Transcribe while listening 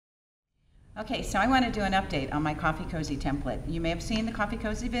Okay, so I want to do an update on my Coffee Cozy template. You may have seen the Coffee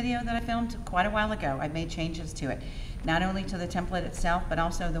Cozy video that I filmed quite a while ago. I made changes to it, not only to the template itself, but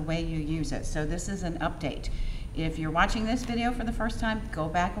also the way you use it. So this is an update. If you're watching this video for the first time, go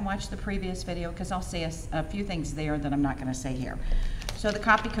back and watch the previous video because I'll say a few things there that I'm not going to say here. So the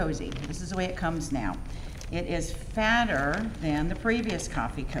Coffee Cozy, this is the way it comes now. It is fatter than the previous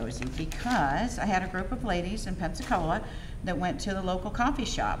Coffee Cozy because I had a group of ladies in Pensacola that went to the local coffee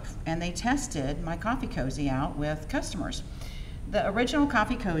shop and they tested my Coffee Cozy out with customers. The original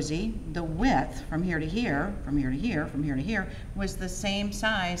Coffee Cozy, the width from here to here, from here to here, from here to here, was the same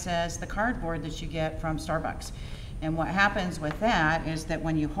size as the cardboard that you get from Starbucks. And what happens with that is that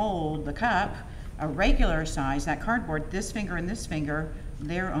when you hold the cup, a regular size, that cardboard, this finger and this finger,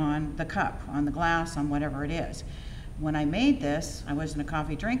 they're on the cup, on the glass, on whatever it is. When I made this, I wasn't a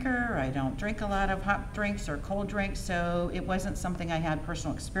coffee drinker. I don't drink a lot of hot drinks or cold drinks, so it wasn't something I had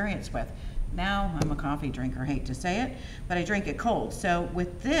personal experience with. Now I'm a coffee drinker, hate to say it, but I drink it cold. So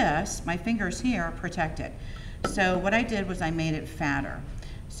with this, my fingers here are protected. So what I did was I made it fatter.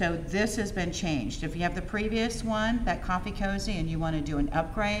 So this has been changed. If you have the previous one, that Coffee Cozy, and you want to do an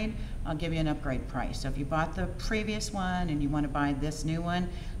upgrade, I'll give you an upgrade price. So if you bought the previous one and you want to buy this new one,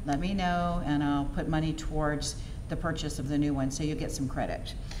 let me know and I'll put money towards the purchase of the new one so you get some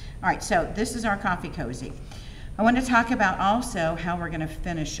credit. All right, so this is our Coffee Cozy. I want to talk about also how we're going to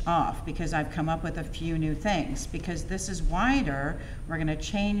finish off because I've come up with a few new things. Because this is wider, we're going to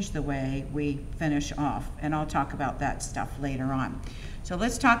change the way we finish off, and I'll talk about that stuff later on. So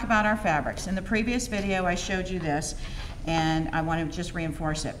let's talk about our fabrics. In the previous video I showed you this and I want to just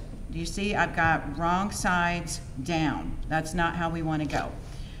reinforce it. Do you see I've got wrong sides down? That's not how we want to go.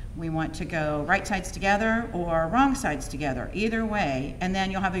 We want to go right sides together or wrong sides together, either way, and then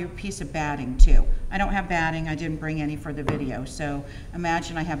you'll have a piece of batting too. I don't have batting, I didn't bring any for the video, so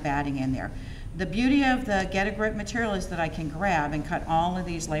imagine I have batting in there. The beauty of the Get a Grip material is that I can grab and cut all of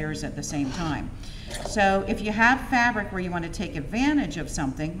these layers at the same time. So if you have fabric where you want to take advantage of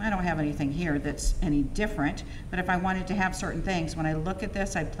something, I don't have anything here that's any different, but if I wanted to have certain things, when I look at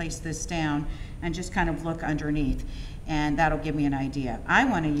this, I place this down and just kind of look underneath, and that'll give me an idea. I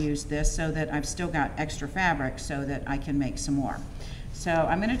want to use this so that I've still got extra fabric so that I can make some more. So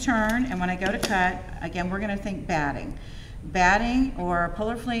I'm going to turn, and when I go to cut, again, we're going to think batting. Batting or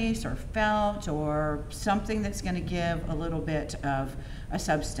polar fleece or felt or something that's going to give a little bit of a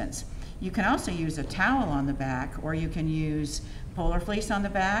substance. You can also use a towel on the back, or you can use polar fleece on the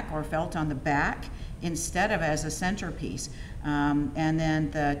back or felt on the back instead of as a centerpiece. And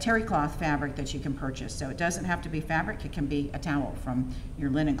then the terry cloth fabric that you can purchase. So it doesn't have to be fabric, it can be a towel from your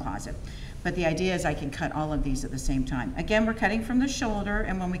linen closet. But the idea is I can cut all of these at the same time. Again, we're cutting from the shoulder,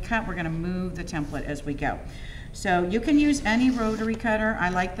 and when we cut, we're going to move the template as we go. So you can use any rotary cutter. I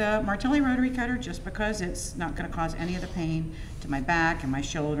like the Martelli rotary cutter just because it's not going to cause any of the pain to my back and my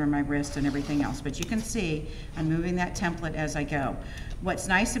shoulder and my wrist and everything else. But you can see I'm moving that template as I go. What's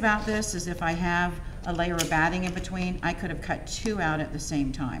nice about this is if I have a layer of batting in between, I could have cut two out at the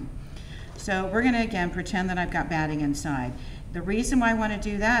same time. So we're going to again pretend that I've got batting inside. The reason why I want to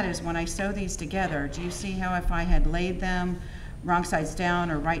do that is when I sew these together, do you see how if I had laid them wrong sides down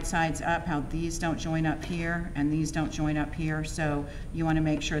or right sides up, how these don't join up here and these don't join up here? So you want to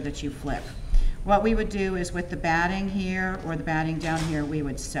make sure that you flip. What we would do is with the batting here or the batting down here, we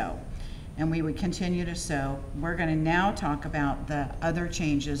would sew. And we would continue to sew. We're going to now talk about the other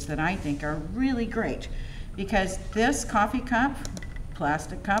changes that I think are really great. Because this coffee cup,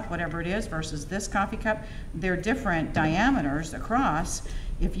 plastic cup, whatever it is, versus this coffee cup, they're different diameters across.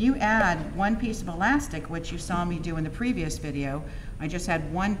 If you add one piece of elastic, which you saw me do in the previous video, I just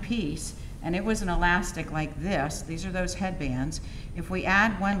had one piece, and it was an elastic like this. These are those headbands. If we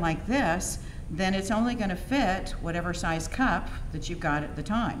add one like this, then it's only going to fit whatever size cup that you've got at the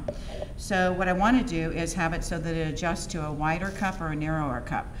time. So what I want to do is have it so that it adjusts to a wider cup or a narrower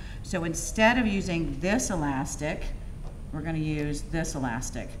cup. So instead of using this elastic, we're going to use this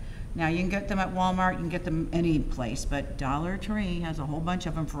elastic. Now you can get them at Walmart, you can get them any place, but Dollar Tree has a whole bunch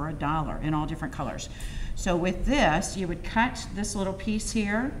of them for $1 in all different colors. So with this, you would cut this little piece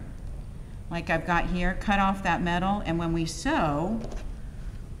here, like I've got here, cut off that metal, and when we sew,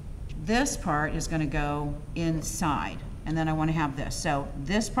 this part is going to go inside, and then I want to have this. So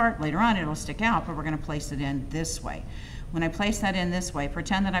this part, later on, it'll stick out, but we're going to place it in this way. When I place that in this way,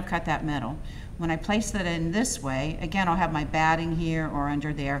 pretend that I've cut that metal. When I place that in this way, again, I'll have my batting here or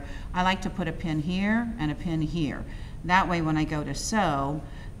under there. I like to put a pin here and a pin here. That way, when I go to sew,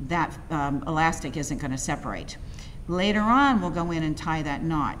 that elastic isn't going to separate. Later on, we'll go in and tie that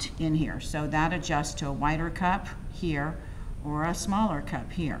knot in here. So that adjusts to a wider cup here or a smaller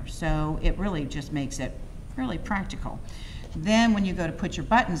cup here. So it really just makes it really practical. Then when you go to put your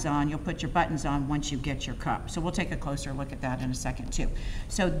buttons on, you'll put your buttons on once you get your cup. So we'll take a closer look at that in a second too.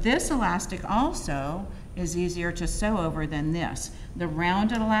 So this elastic also is easier to sew over than this. The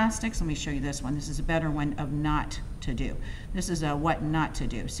rounded elastics, let me show you this one. This is a better one of not to do. This is a what not to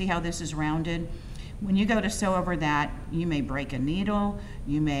do. See how this is rounded? When you go to sew over that, you may break a needle,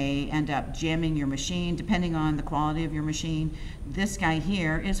 you may end up jamming your machine, depending on the quality of your machine. This guy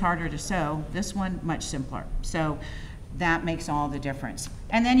here is harder to sew. This one, much simpler. So that makes all the difference.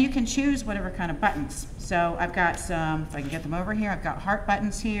 And then you can choose whatever kind of buttons. So I've got some, if I can get them over here, I've got heart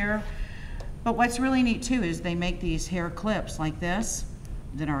buttons here. But what's really neat too is they make these hair clips like this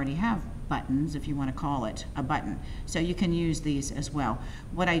that already have buttons, if you want to call it a button. So you can use these as well.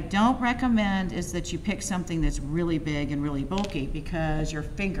 What I don't recommend is that you pick something that's really big and really bulky, because your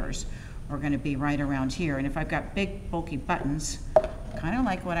fingers are going to be right around here. And if I've got big bulky buttons, kind of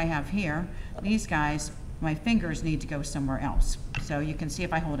like what I have here, these guys, my fingers need to go somewhere else. So you can see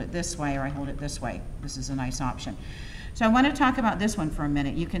if I hold it this way or I hold it this way. This is a nice option. So I want to talk about this one for a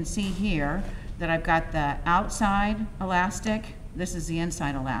minute. You can see here that I've got the outside elastic. This is the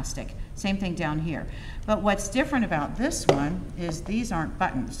inside elastic. Same thing down here. But what's different about this one is these aren't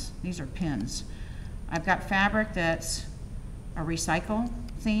buttons. These are pins. I've got fabric that's a recycle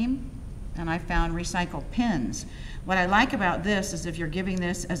theme, and I found recycled pins. What I like about this is if you're giving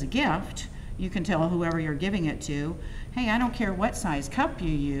this as a gift, you can tell whoever you're giving it to, hey, I don't care what size cup you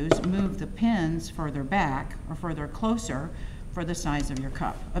use, move the pins further back or further closer for the size of your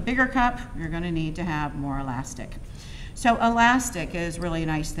cup. A bigger cup, you're going to need to have more elastic. So elastic is really a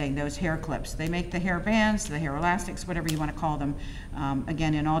nice thing, those hair clips. They make the hair bands, the hair elastics, whatever you want to call them,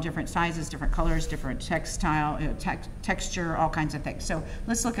 again, in all different sizes, different colors, different textile, texture, all kinds of things. So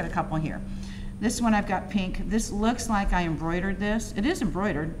let's look at a couple here. This one I've got pink. This looks like I embroidered this. It is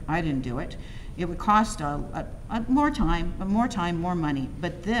embroidered. I didn't do it. It would cost more time, more money.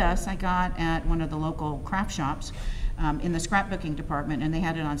 But this I got at one of the local craft shops in the scrapbooking department, and they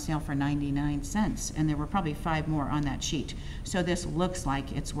had it on sale for 99 cents. And there were probably 5 more on that sheet. So this looks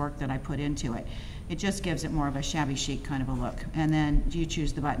like it's work that I put into it. It just gives it more of a shabby chic kind of a look. And then you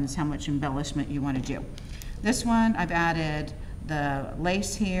choose the buttons, how much embellishment you want to do. This one I've added the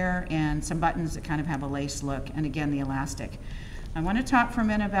lace here and some buttons that kind of have a lace look, and again the elastic. I want to talk for a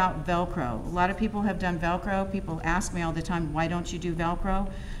minute about Velcro. A lot of people have done Velcro. People ask me all the time, why don't you do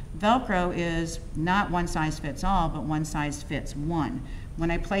Velcro? Velcro is not one size fits all, but one size fits one.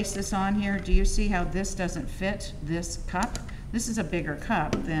 When I place this on here, do you see how this doesn't fit this cup? This is a bigger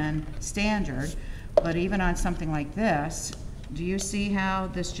cup than standard, but even on something like this, do you see how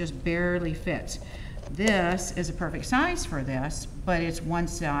this just barely fits? This is a perfect size for this, but it's one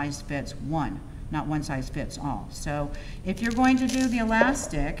size fits one, not one size fits all. So if you're going to do the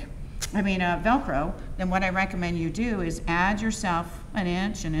elastic, Velcro, then what I recommend you do is add yourself an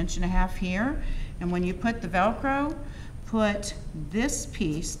inch and a half here. And when you put the Velcro, put this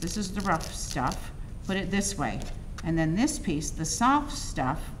piece, this is the rough stuff, put it this way. And then this piece, the soft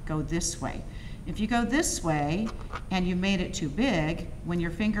stuff, go this way. If you go this way and you made it too big, when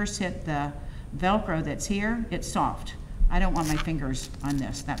your fingers hit the Velcro that's here, it's soft. I don't want my fingers on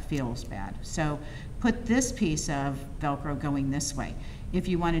this, that feels bad. So put this piece of Velcro going this way if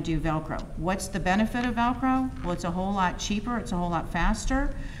you want to do Velcro. What's the benefit of Velcro? Well, it's a whole lot cheaper, it's a whole lot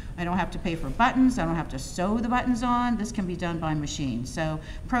faster. I don't have to pay for buttons, I don't have to sew the buttons on. This can be done by machine. So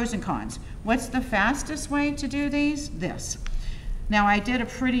pros and cons. What's the fastest way to do these? This. Now I did a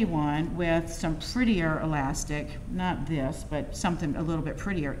pretty one with some prettier elastic, not this, but something a little bit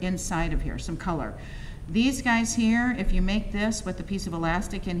prettier inside of here, some color. These guys here, if you make this with a piece of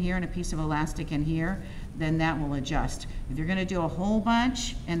elastic in here and a piece of elastic in here, then that will adjust. If you're going to do a whole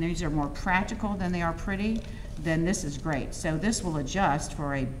bunch, and these are more practical than they are pretty, then this is great. So this will adjust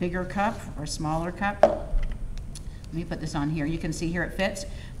for a bigger cup or a smaller cup. Let me put this on here. You can see here it fits,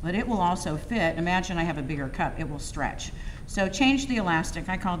 but it will also fit. Imagine I have a bigger cup, it will stretch. So change the elastic.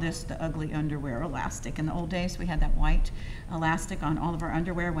 I call this the ugly underwear elastic. In the old days, we had that white elastic on all of our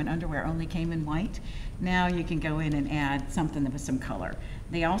underwear when underwear only came in white. Now you can go in and add something with some color.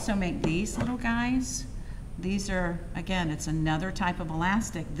 They also make these little guys. These are, again, it's another type of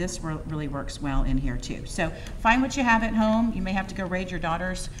elastic. This really works well in here too. So find what you have at home. You may have to go raid your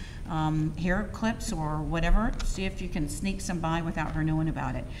daughter's hair clips or whatever. See if you can sneak some by without her knowing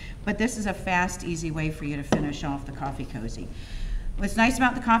about it. But this is a fast, easy way for you to finish off the coffee cozy. What's nice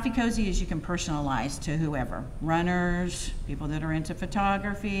about the coffee cozy is you can personalize to whoever. Runners, people that are into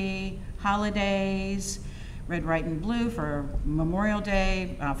photography, holidays, red, white, and blue for Memorial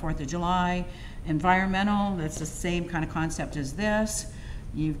Day, 4th of July. Environmental, that's the same kind of concept as this.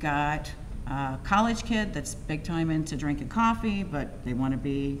 You've got a college kid that's big time into drinking coffee, but they want to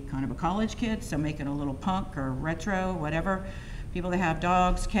be kind of a college kid, so make it a little punk or retro, whatever. People that have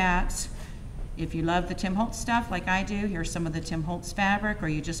dogs, cats. If you love the Tim Holtz stuff like I do, here's some of the Tim Holtz fabric, or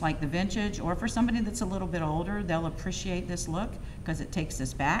you just like the vintage, or for somebody that's a little bit older, they'll appreciate this look because it takes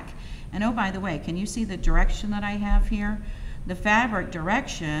us back. And oh, by the way, can you see the direction that I have here? The fabric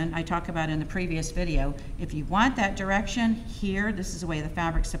direction I talked about in the previous video. If you want that direction here, this is the way the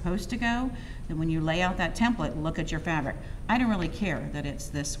fabric's supposed to go, then when you lay out that template, look at your fabric. I don't really care that it's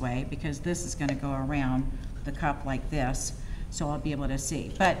this way because this is going to go around the cup like this, so I'll be able to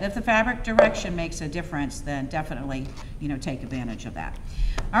see. But if the fabric direction makes a difference, then definitely, take advantage of that.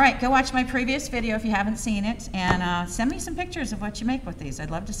 All right, go watch my previous video if you haven't seen it, and send me some pictures of what you make with these. I'd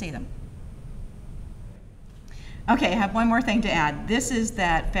love to see them. Okay, I have one more thing to add. This is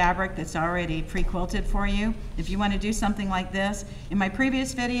that fabric that's already pre-quilted for you. If you want to do something like this, in my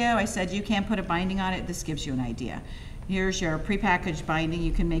previous video I said you can't put a binding on it. This gives you an idea. Here's your prepackaged binding.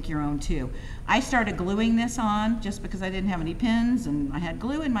 You can make your own too. I started gluing this on just because I didn't have any pins, and I had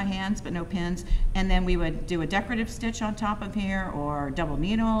glue in my hands but no pins, and then we would do a decorative stitch on top of here, or double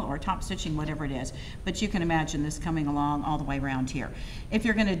needle, or top stitching, whatever it is. But you can imagine this coming along all the way around here. If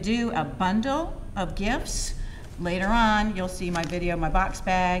you're going to do a bundle of gifts, later on, you'll see my video, my box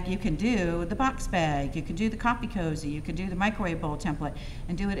bag. You can do the box bag. You can do the coffee cozy. You can do the microwave bowl template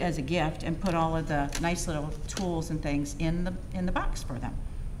and do it as a gift and put all of the nice little tools and things in the box for them.